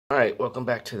Alright, welcome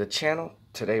back to the channel.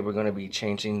 Today we're going to be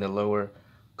changing the lower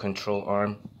control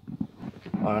arm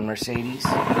on Mercedes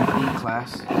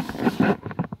E-Class.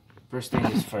 First thing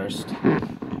is first,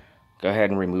 go ahead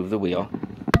and remove the wheel.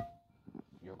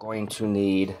 You're going to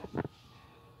need,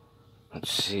 let's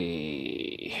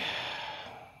see,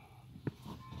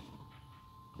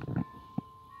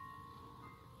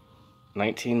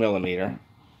 $19mm.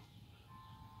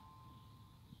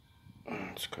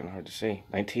 It's kind of hard to see.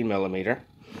 19mm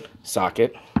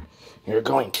socket. You're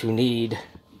going to need, I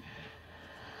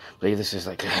believe this is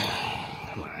like a,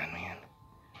 come on man,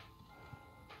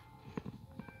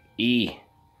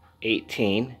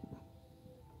 E55.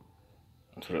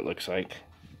 That's what it looks like.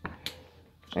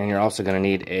 And you're also going to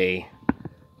need a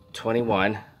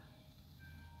 21mm.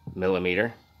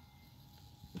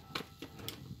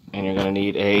 And you're going to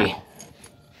need a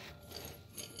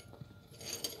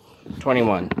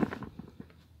 21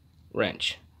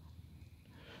 wrench.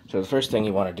 So the first thing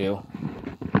you want to do,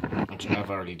 which I've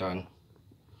already done,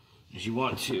 is you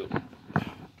want to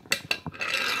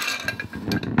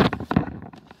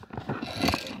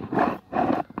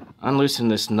unloosen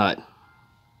this nut,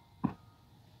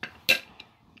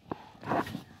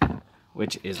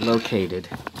 which is located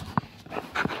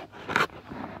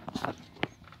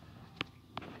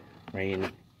right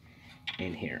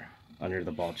in here under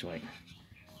the ball joint.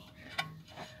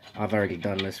 I've already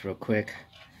done this real quick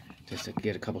just to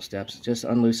get a couple steps. Just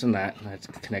unloosen that. That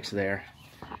connects there.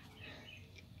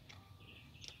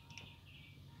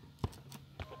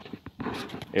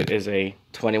 It is a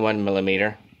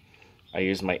 21mm. I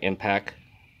used my impact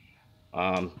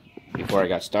before I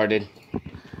got started.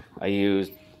 I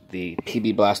used the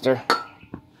PB blaster.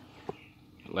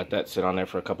 Let that sit on there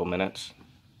for a couple minutes.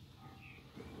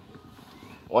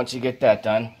 Once you get that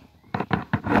done,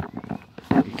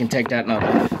 you can take that nut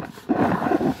off.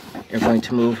 You're going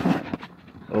to move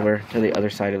over to the other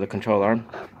side of the control arm.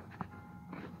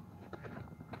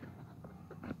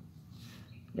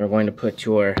 You're going to put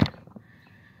your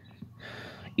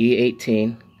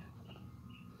E18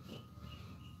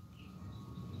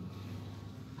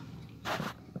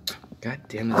 God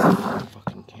damn it,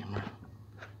 fucking camera.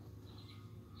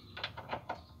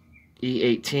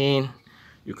 E18.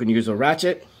 You can use a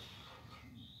ratchet.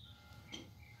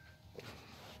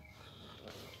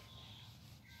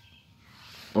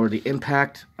 Or the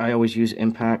impact. I always use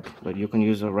impact, but you can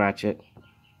use a ratchet.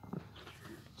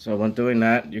 So when doing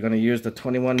that, you're going to use the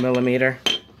 21mm.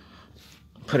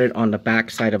 Put it on the back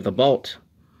side of the bolt.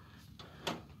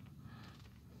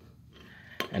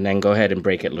 And then go ahead and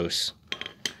break it loose.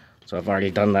 So I've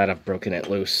already done that. I've broken it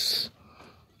loose.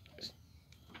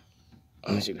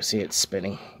 As you can see, it's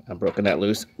spinning. I've broken that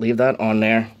loose. Leave that on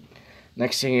there.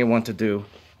 Next thing you want to do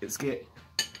is get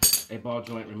a ball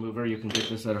joint remover. You can get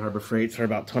this at Harbor Freight for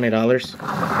about $20.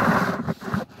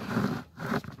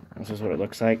 This is what it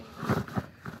looks like.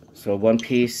 So one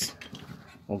piece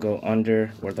will go under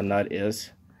where the nut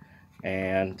is,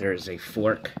 and there's a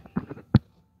fork.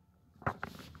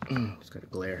 It's got a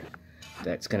glare.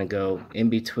 That's going to go in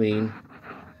between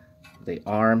the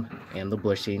arm and the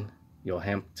bushing. You'll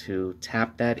have to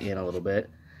tap that in a little bit.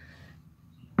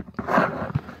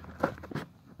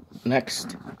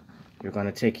 Next, you're going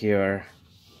to take your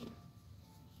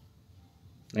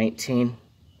 19mm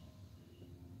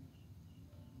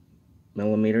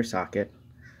socket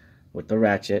with the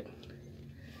ratchet.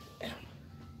 I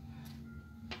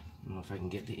don't know if I can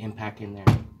get the impact in there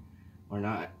or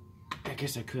not. I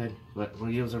guess I could, but we'll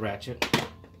use a ratchet.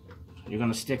 You're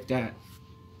going to stick that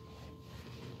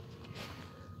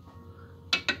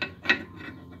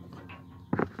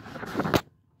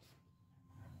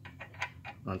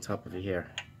on top of it here.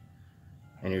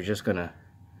 And you're just gonna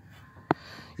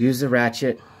use the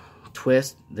ratchet,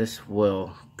 twist. This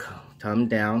will come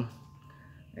down,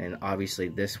 and obviously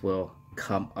this will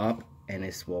come up, and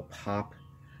this will pop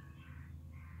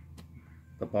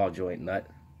the ball joint nut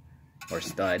or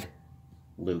stud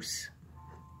loose.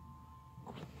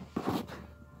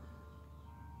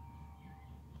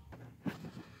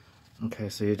 Okay,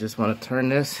 so you just want to turn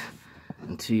this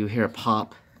until you hear a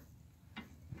pop.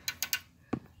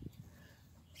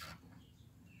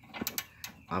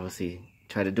 Obviously,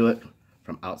 try to do it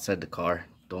from outside the car.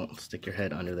 Don't stick your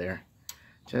head under there.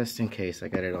 Just in case. I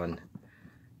got it on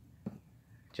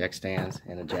jack stands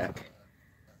and a jack.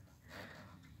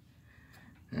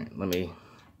 Alright, let me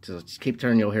just keep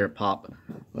turning, you'll hear it pop.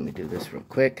 Let me do this real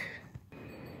quick.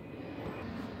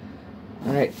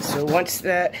 Alright, so once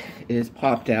that is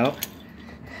popped out,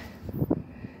 you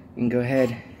can go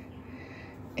ahead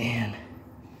and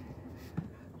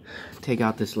take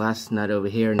out this last nut over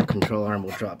here, and the control arm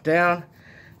will drop down.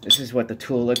 This is what the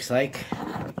tool looks like.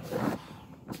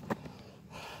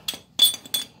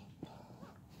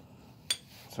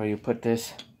 So you put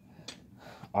this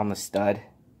on the stud.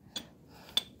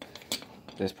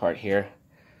 This part here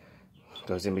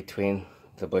goes in between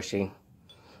the bushing.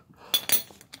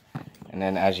 And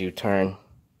then as you turn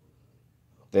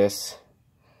this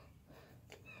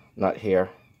nut here,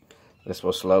 this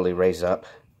will slowly raise up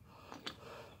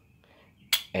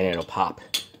and it'll pop.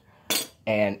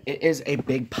 And it is a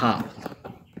big pop.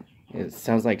 It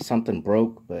sounds like something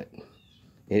broke, but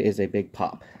it is a big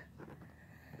pop.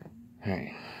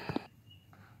 Alright.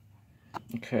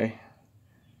 Okay.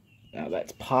 Now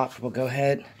that's popped, we'll go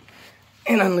ahead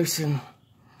and unloosen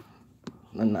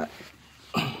the nut.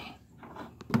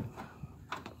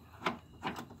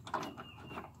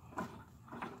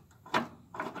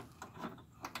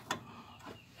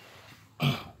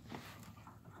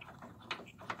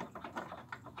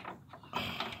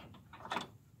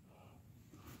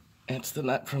 It's the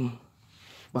nut from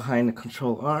behind the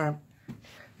control arm.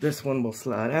 This one will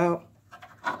slide out.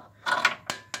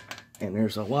 And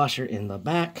there's a washer in the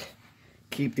back.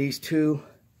 Keep these two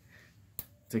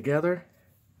together.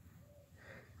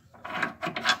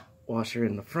 Washer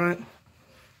in the front.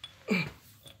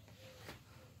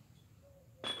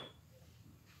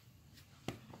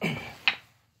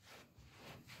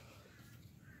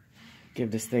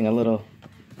 Give this thing a little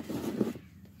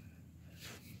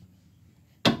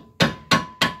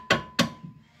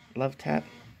love tap.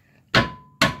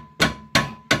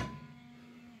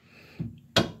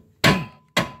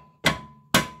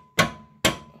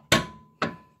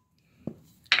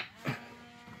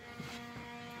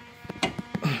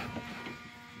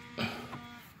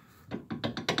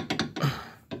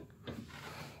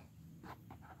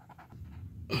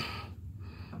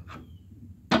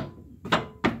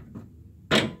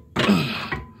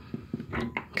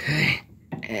 Okay,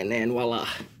 and then voila.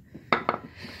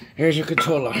 Here's your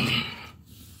control arm.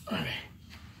 Alright.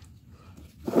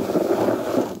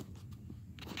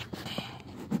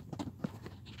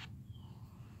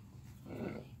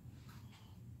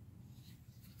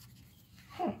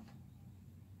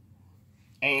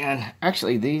 And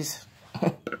actually these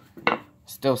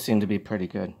still seem to be pretty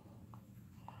good.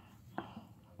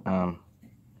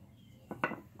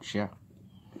 Yeah.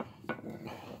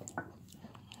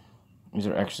 These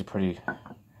are actually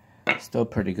still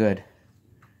pretty good.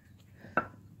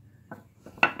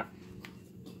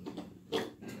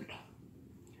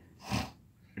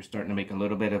 They're starting to make a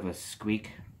little bit of a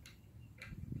squeak.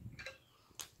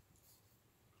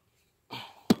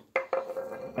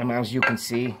 And as you can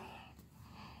see,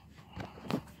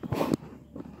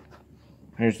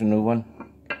 here's the new one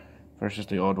versus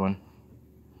the old one.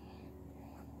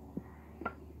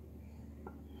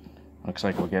 Looks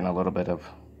like we're getting a little bit of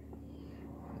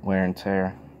wear and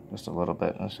tear, just a little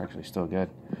bit. That's actually still good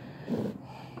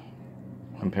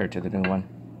compared to the new one.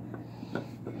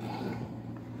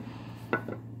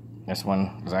 This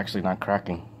one is actually not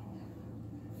cracking.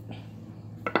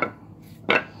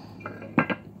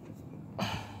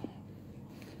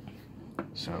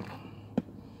 So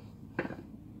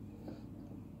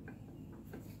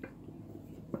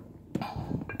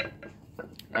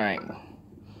alright,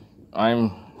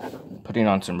 I'm putting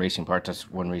on some racing parts. That's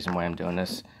one reason why I'm doing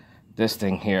this. This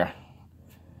thing here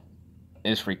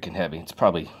is freaking heavy. It's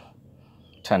probably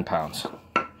 10 pounds.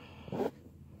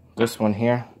 This one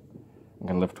here, I'm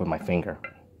gonna lift with my finger.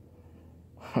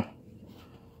 I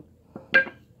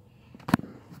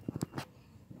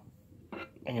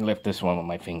can lift this one with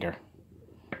my finger.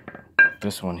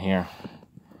 This one here,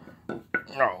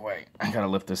 no way, I gotta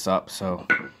lift this up, so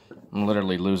I'm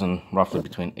literally losing roughly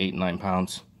between 8 and 9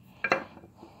 pounds.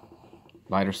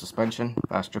 Lighter suspension,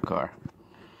 faster car.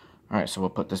 Alright, so we'll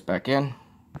put this back in.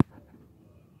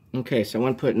 Okay, so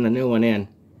when putting the new one in,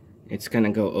 it's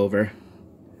gonna go over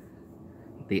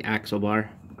the axle bar.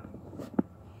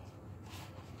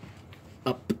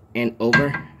 Up and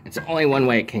over. It's only one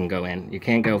way it can go in. You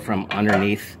can't go from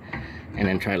underneath and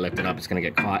then try to lift it up. It's gonna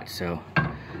get caught, so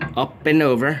up and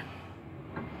over.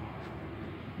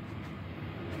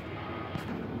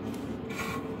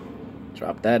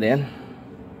 Drop that in.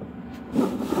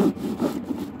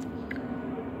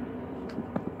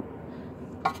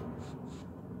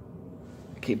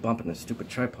 I keep bumping this stupid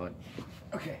tripod.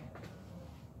 Okay.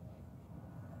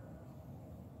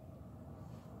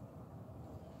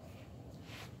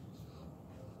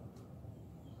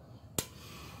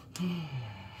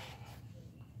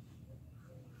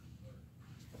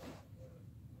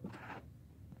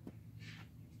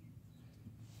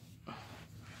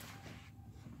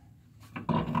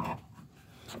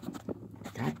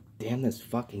 God damn this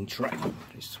fucking tripod.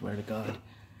 I swear to God.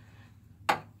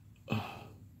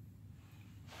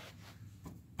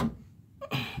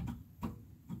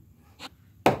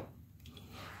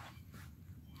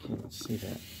 See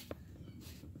that?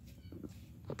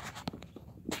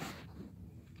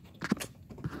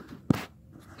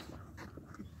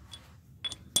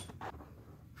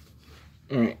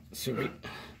 Alright, so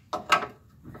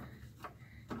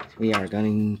we are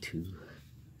going to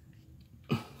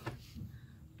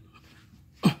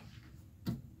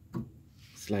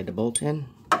slide the bolt in.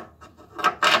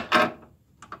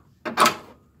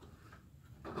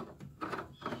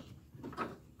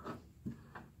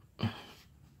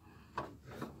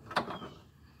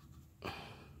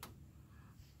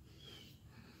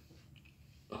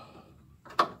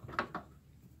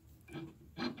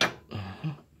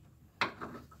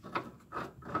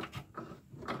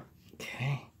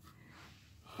 Okay.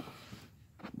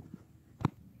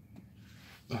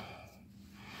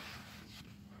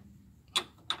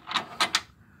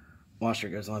 Washer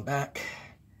goes on back.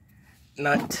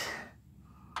 Nut.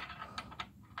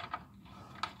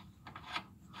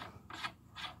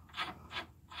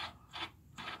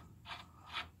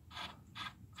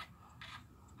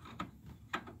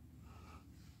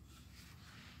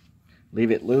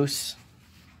 Leave it loose.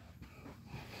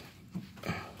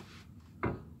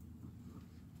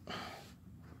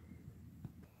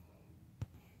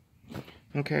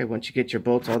 Okay, once you get your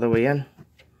bolts all the way in,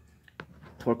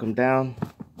 torque them down.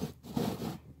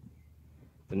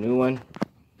 The new one,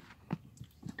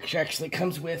 which actually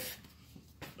comes with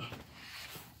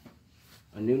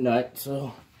a new nut,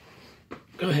 so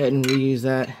go ahead and reuse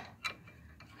that.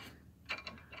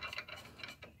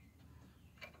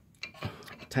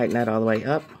 Tighten that all the way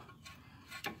up,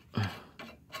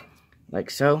 like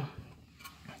so,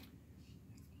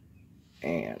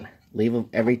 and leave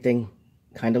everything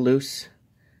kind of loose.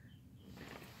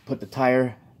 Put the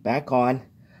tire back on,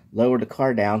 lower the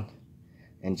car down,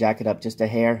 and jack it up just a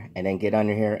hair, and then get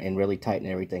under here and really tighten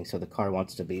everything so the car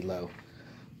wants to be low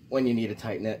when you need to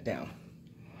tighten it down.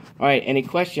 Alright, any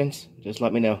questions, just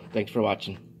let me know. Thanks for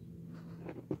watching.